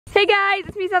Hey guys,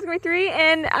 it's me, Sasquatch3,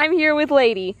 and I'm here with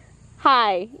Lady.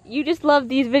 Hi, you just love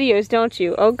these videos, don't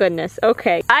you? Oh goodness,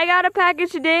 okay. I got a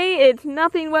package today. It's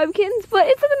nothing Webkins, but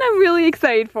it's something I'm really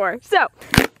excited for. So,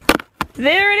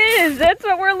 there it is. That's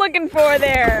what we're looking for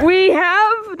there. We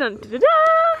have, dun, da, da, da.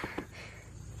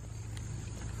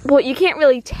 Well, you can't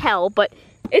really tell, but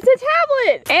it's a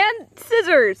tablet and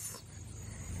scissors.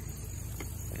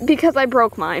 Because I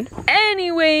broke mine.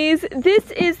 Anyways,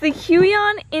 this is the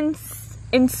Huion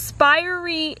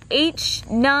Inspiry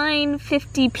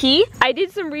H950p. I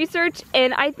did some research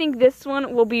and I think this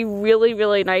one will be really,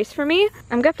 really nice for me.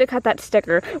 I'm gonna have to cut that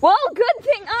sticker. Well, good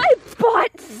thing I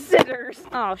bought scissors.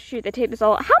 Oh shoot, they taped this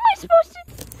all. How am I supposed to?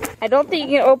 I don't think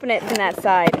you can open it from that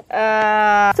side.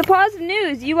 So positive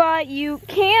news, you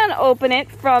can open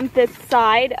it from this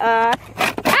side,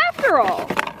 after all.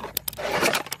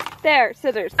 There,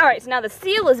 scissors. All right, so now the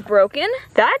seal is broken.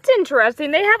 That's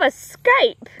interesting. They have a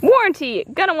Skype warranty.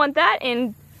 Gonna want that.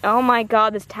 And oh my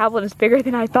god, this tablet is bigger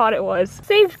than I thought it was.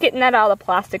 Saved getting that out of the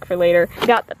plastic for later. We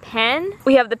got the pen.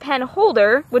 We have the pen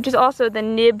holder, which is also the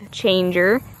nib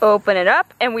changer. Open it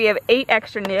up, and we have 8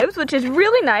 extra nibs, which is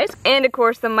really nice. And of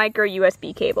course, the micro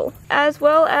USB cable, as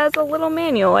well as a little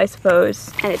manual, I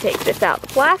suppose. And it takes this out the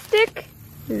plastic.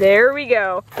 There we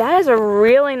go. That is a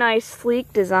really nice,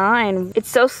 sleek design. It's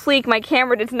so sleek, my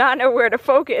camera does not know where to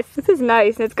focus. This is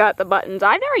nice, and it's got the buttons.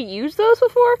 I've never used those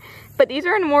before, but these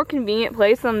are in a more convenient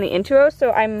place than the Intuos,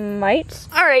 so I might.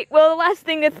 All right, well, the last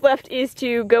thing that's left is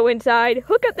to go inside,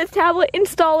 hook up this tablet,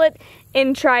 install it,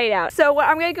 and try it out. So what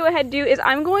I'm gonna go ahead and do is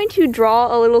I'm going to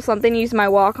draw a little something using my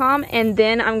Wacom, and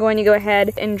then I'm going to go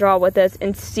ahead and draw with this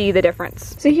and see the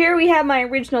difference. So here we have my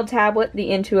original tablet,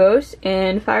 the Intuos,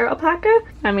 and Fire Alpaca.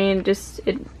 I mean,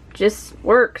 it just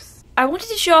works. I wanted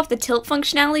to show off the tilt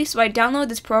functionality, so I downloaded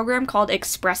this program called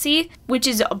Expressi, which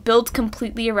is built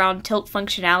completely around tilt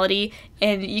functionality,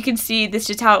 and you can see this is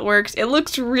just how it works. It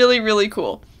looks really, really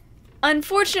cool.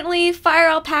 Unfortunately, Fire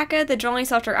Alpaca, the drawing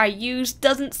software I use,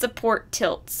 doesn't support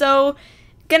tilt, so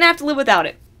gonna have to live without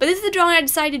it. But this is the drawing I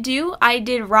decided to do. I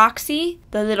did Roxy,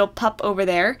 the little pup over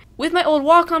there, with my old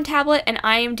Wacom tablet, and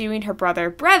I am doing her brother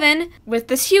Brevin with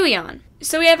this Huion.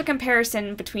 So we have a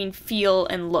comparison between feel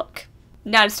and look.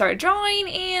 Now to start drawing,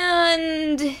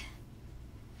 and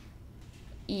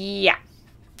yeah.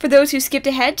 For those who skipped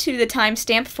ahead to the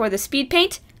timestamp for the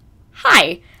Speedpaint,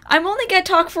 hi! I'm only gonna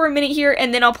talk for a minute here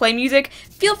and then I'll play music.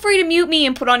 Feel free to mute me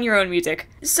and put on your own music.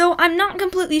 So I'm not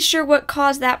completely sure what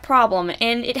caused that problem,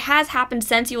 and it has happened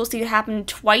since. You will see it happen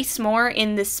twice more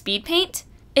in this Speedpaint.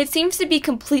 It seems to be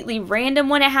completely random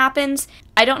when it happens.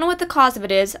 I don't know what the cause of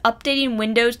it is. Updating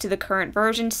Windows to the current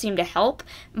version seemed to help,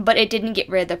 but it didn't get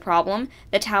rid of the problem.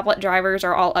 The tablet drivers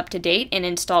are all up to date and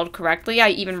installed correctly.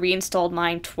 I even reinstalled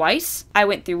mine twice. I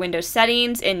went through Windows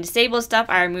settings and disabled stuff.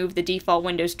 I removed the default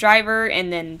Windows driver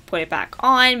and then put it back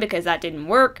on because that didn't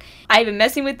work. I've been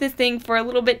messing with this thing for a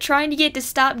little bit, trying to get it to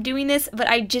stop doing this, but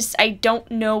I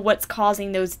don't know what's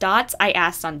causing those dots. I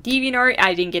asked on DeviantArt,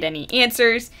 I didn't get any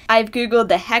answers. I've Googled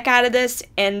the heck out of this,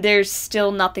 and there's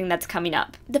still nothing that's coming up.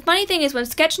 The funny thing is, when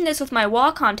sketching this with my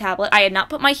Wacom tablet, I had not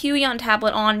put my Huion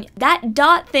tablet on. That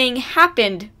dot thing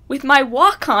happened with my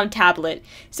Wacom tablet.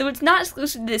 So it's not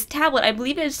exclusive to this tablet. I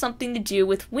believe it has something to do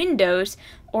with Windows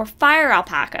or Fire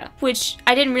Alpaca, which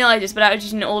I didn't realize this, but I was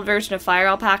using an old version of Fire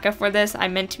Alpaca for this. I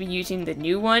meant to be using the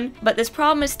new one, but this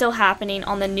problem is still happening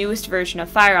on the newest version of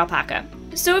Fire Alpaca.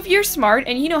 So if you're smart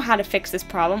and you know how to fix this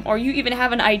problem, or you even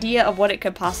have an idea of what it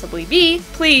could possibly be,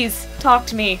 please talk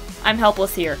to me. I'm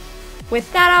helpless here.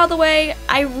 With that out of the way,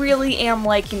 I really am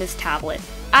liking this tablet.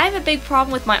 I have a big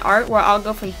problem with my art where I'll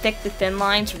go from thick to thin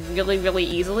lines really, really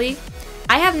easily.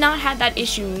 I have not had that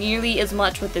issue nearly as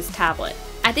much with this tablet.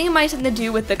 I think it might have something to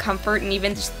do with the comfort and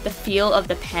even just the feel of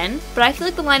the pen, but I feel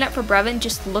like the line art for Brevin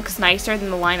just looks nicer than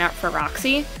the line art for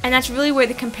Roxy, and that's really where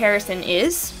the comparison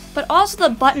is. But also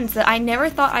the buttons that I never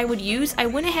thought I would use, I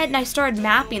went ahead and I started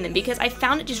mapping them because I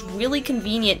found it just really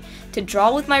convenient to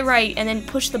draw with my right and then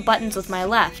push the buttons with my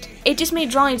left. It just made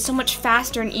drawing so much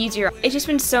faster and easier. It's just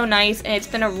been so nice, and it's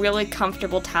been a really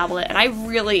comfortable tablet, and I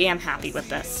really am happy with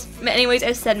this. But anyways,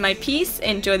 I've said my piece.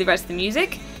 Enjoy the rest of the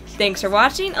music. Thanks for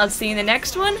watching. I'll see you in the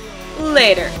next one.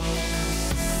 Later.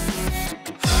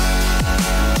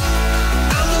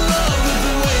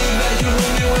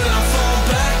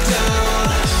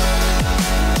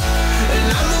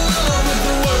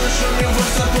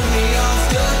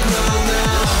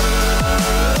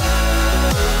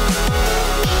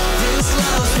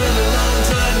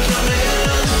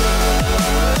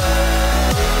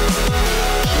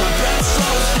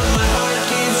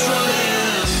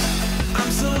 I'm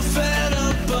so fed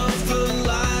up of the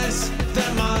lies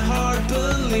that my heart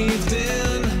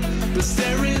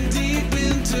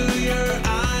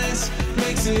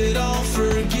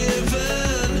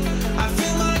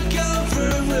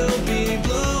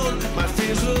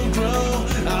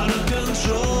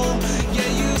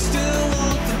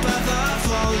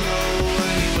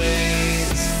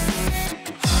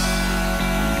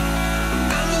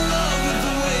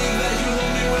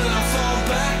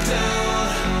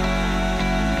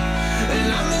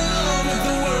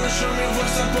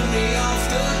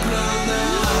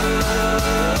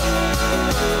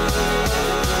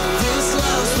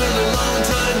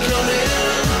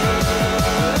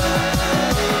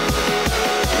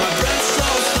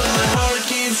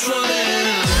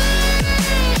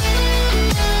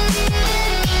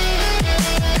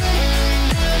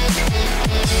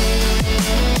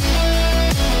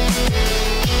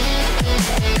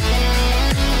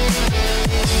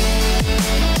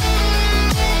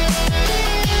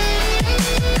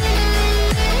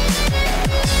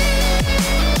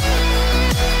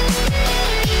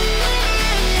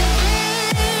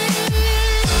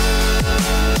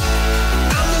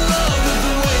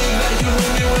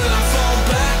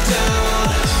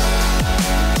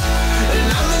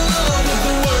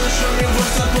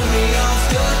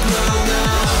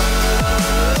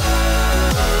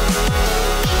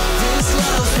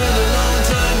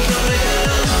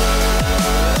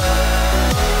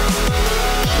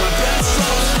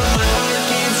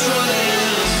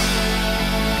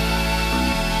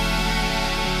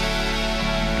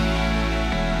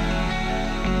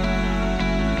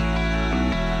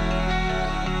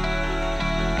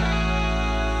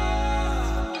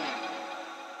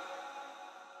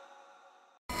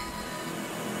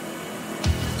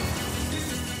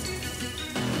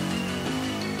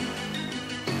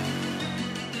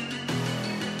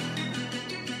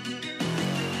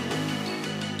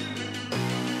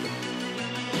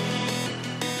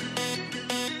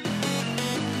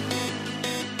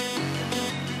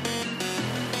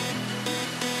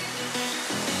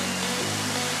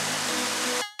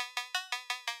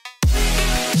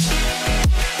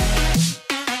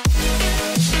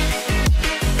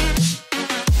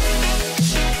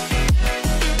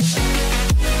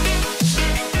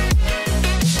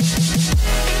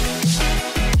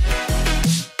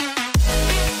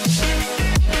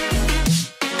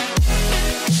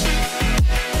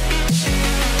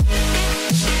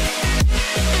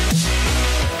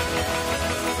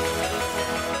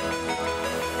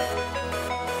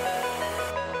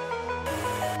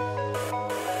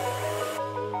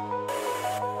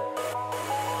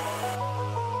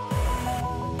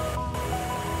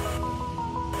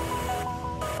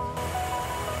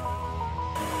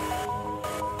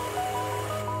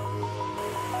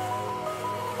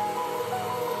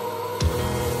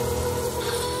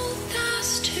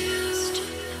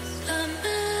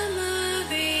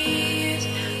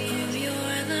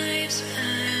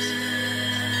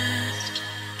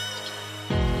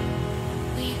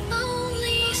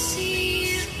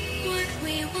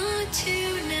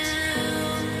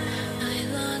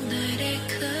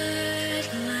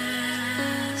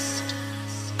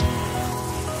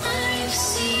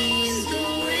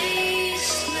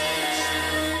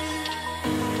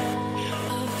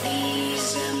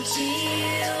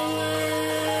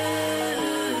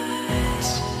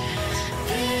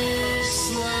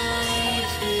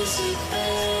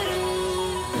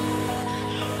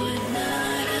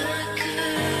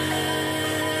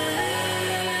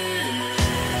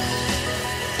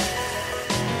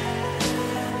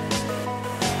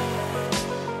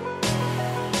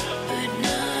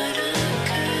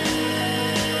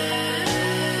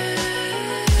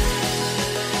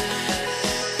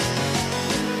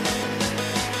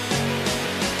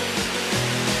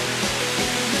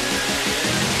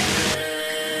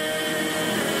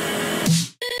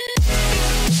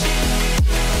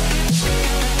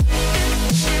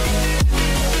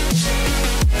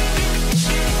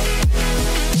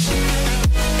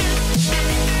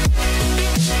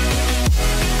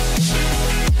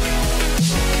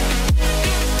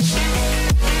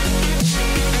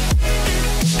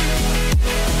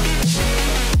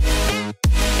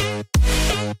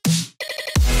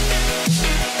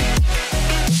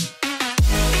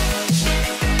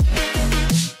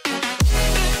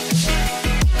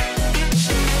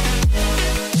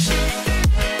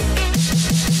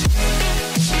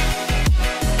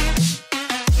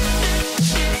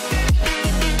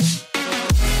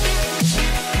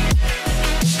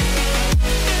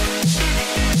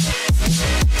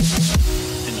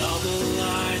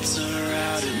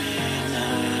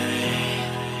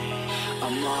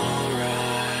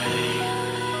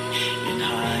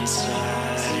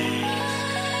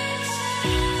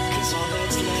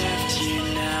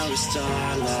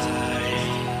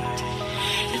starlight,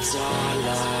 it's our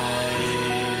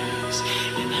lives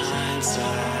in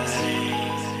hindsight.